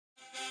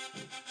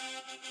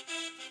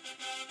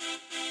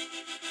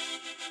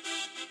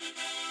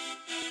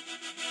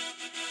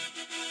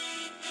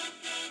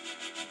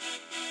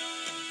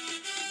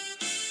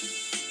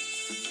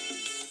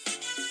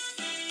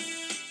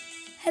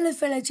Hello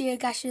fellow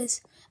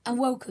geocachers and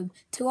welcome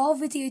to our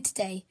video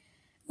today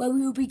where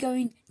we will be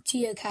going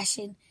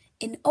geocaching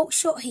in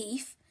Oxshott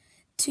Heath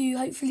to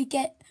hopefully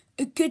get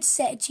a good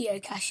set of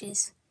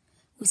geocaches.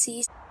 We'll see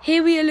you.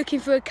 Here we are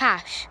looking for a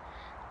cache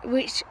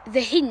which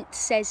the hint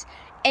says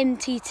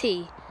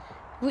MTT,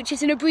 which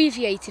is an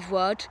abbreviated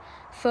word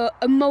for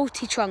a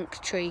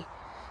multi-trunk tree.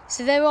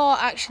 So there are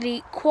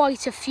actually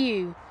quite a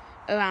few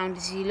around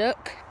as you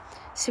look.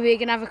 So we're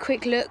going to have a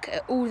quick look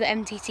at all the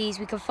MTTs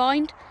we can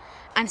find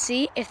and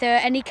see if there are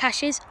any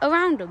caches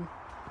around them.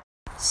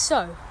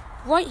 So,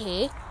 right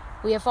here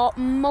we have our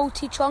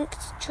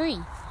multi-trunked tree.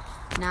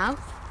 Now,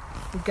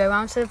 we go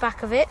around to the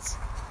back of it,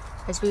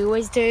 as we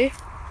always do,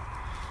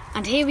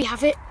 and here we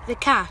have it, the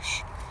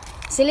cache.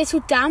 It's a little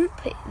damp,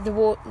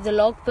 the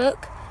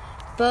logbook,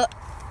 but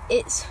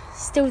it's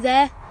still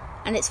there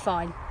and it's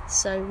fine.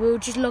 So we'll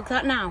just log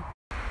that now.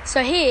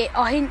 So here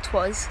our hint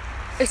was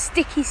a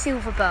sticky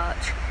silver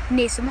birch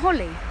near some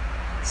holly.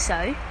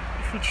 So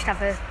if we just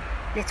have a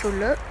little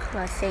look,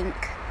 I think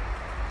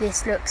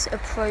this looks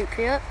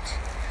appropriate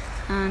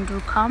and will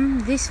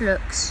come. This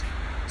looks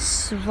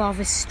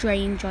rather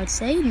strange, I'd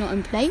say, not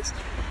in place.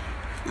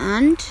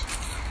 And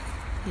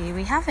here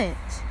we have it,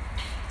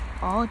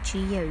 our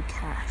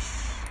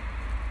geocache.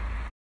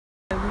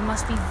 We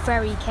must be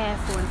very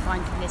careful in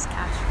finding this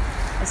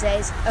cache as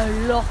there's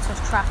a lot of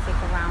traffic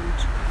around,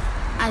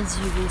 as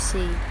you will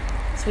see.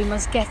 So we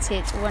must get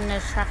it when the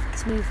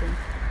traffic's moving.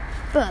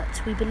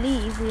 But we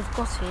believe we've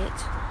got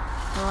it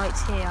right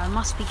here. I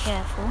must be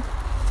careful.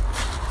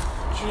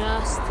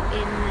 Just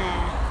in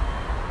there.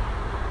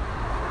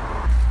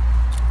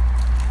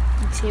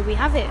 And here we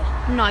have it.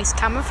 Nice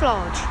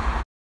camouflage.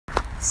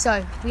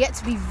 So we had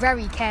to be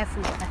very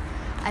careful there,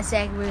 as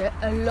there were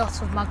a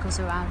lot of muggers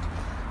around.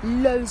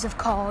 Loads of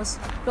cars,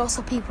 lots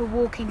of people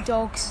walking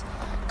dogs,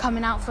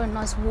 coming out for a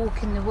nice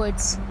walk in the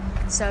woods.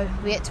 So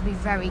we had to be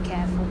very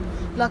careful.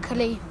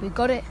 Luckily we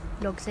got it,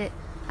 logged it,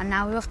 and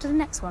now we're off to the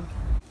next one.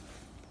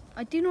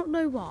 I do not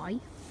know why,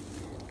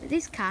 but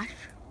this cache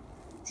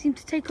seemed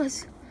to take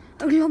us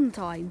a long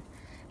time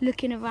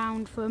looking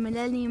around for a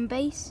Millennium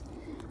base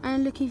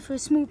and looking for a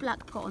small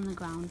black pot on the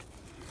ground.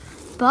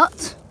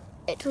 But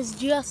it was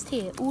just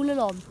here all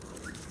along.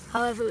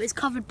 However, it was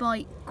covered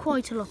by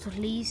quite a lot of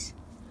leaves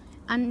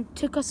and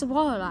took us a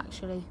while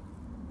actually,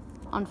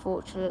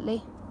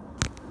 unfortunately.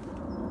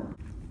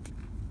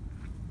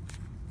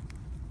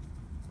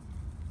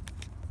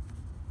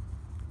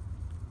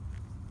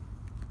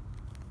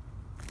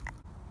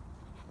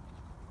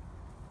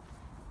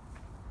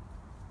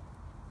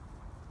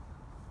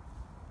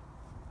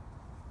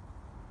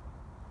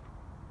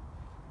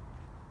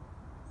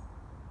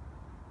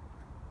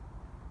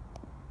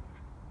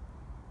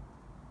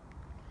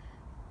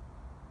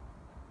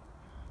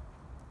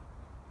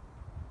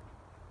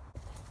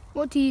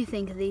 What do you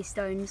think of these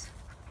stones?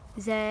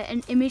 Is there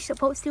an image that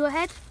pops to your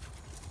head?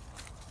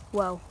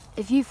 Well,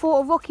 if you thought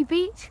a rocky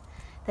beach,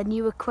 then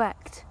you were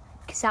correct,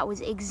 because that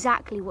was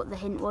exactly what the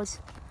hint was.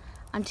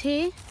 And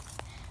here,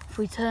 if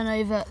we turn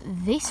over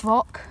this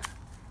rock,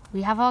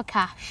 we have our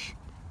cache.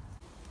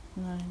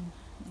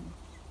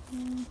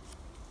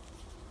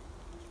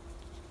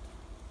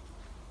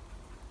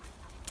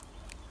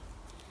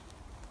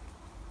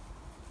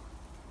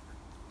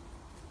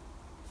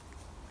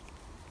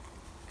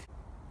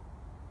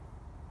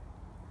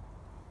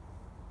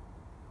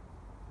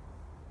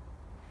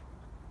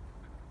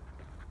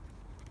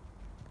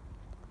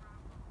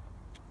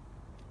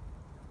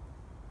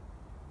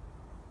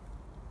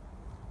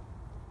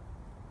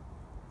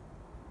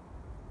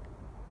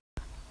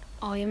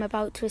 I am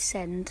about to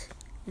ascend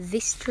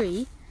this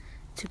tree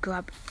to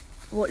grab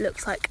what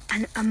looks like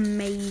an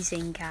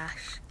amazing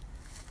cache.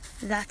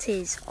 That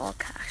is our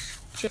cache,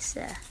 just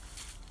there.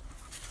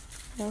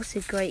 What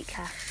a great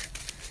cache.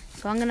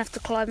 So I'm going to have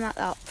to climb that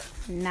up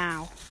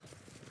now.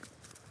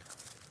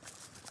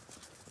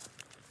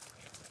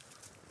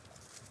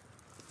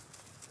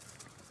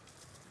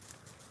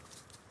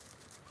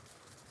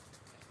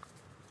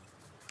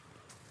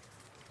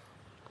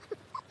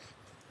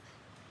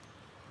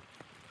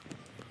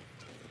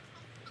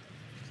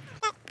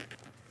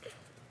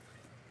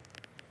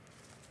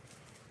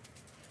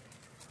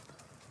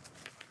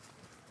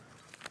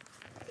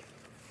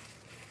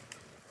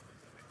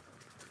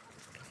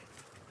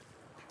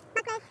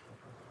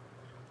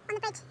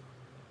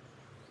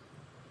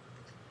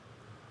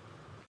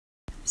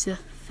 It's a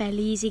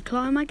fairly easy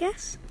climb, I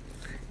guess.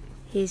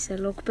 Here's a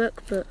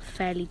logbook, but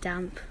fairly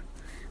damp,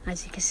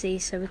 as you can see,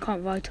 so we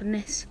can't write on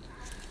this.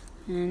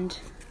 And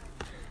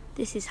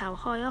this is how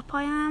high up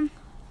I am.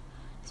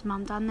 There's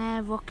Mum down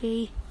there,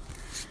 Rocky.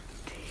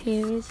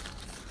 Here is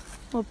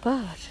our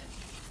bird,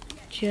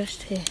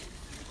 just here.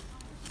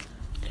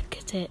 Look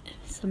at it,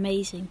 it's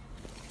amazing.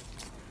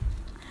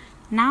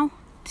 Now,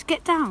 to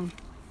get down.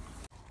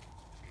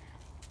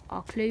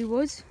 Our clue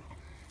was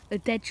a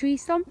dead tree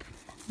stump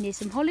near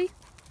some holly.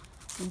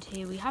 And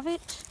here we have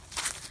it.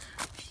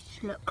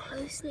 Just look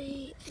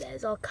closely.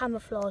 There's our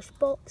camouflage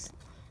box.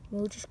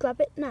 We'll just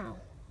grab it now.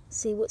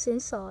 See what's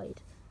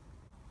inside.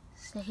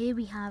 So here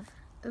we have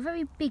a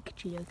very big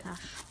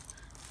geocache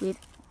with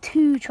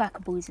 2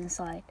 trackables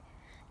inside.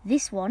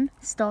 This one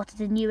started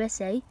in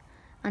USA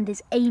and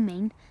is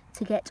aiming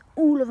to get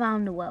all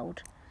around the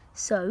world.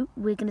 So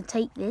we're going to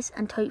take this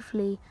and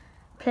hopefully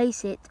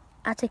place it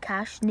at a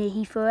cache near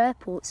Heathrow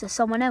Airport so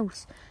someone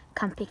else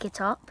can pick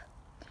it up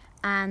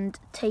and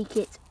take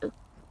it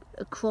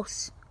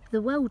across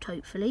the world,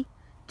 hopefully,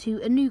 to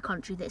a new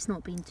country that it's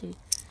not been to.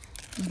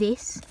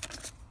 This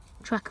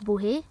trackable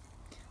here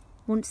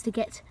wants to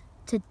get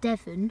to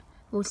Devon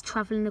or is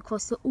travelling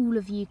across all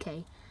of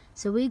UK.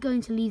 So we're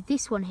going to leave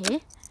this one here,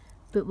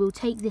 but we'll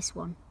take this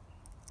one.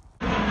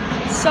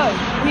 So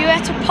we're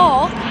at a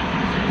park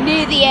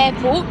near the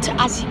airport,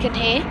 as you can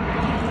hear.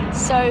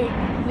 So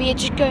we are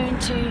just going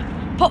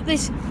to pop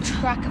this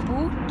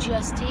trackable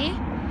just here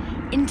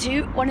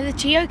into one of the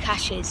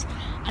geocaches,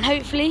 and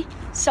hopefully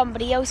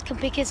somebody else can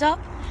pick it up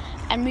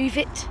and move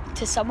it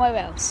to somewhere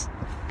else.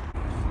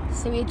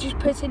 So we're just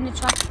putting the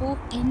trackable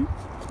in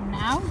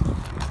now,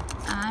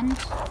 and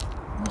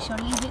we shall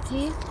leave it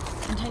here,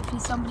 and hopefully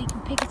somebody can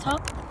pick it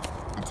up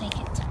and take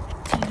it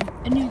to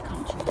a new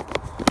country.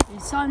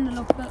 We've signed the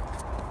logbook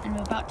and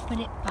we're about to put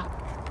it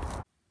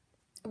back.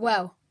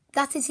 Well,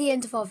 that is the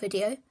end of our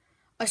video.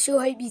 I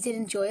sure hope you did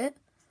enjoy it.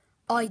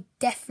 I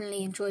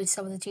definitely enjoyed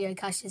some of the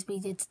geocaches we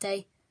did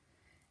today.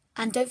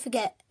 And don't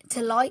forget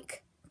to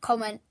like,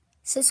 comment,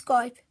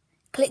 subscribe,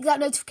 click that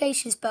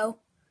notifications bell.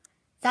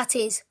 That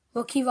is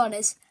Rocky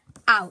Runners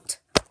out.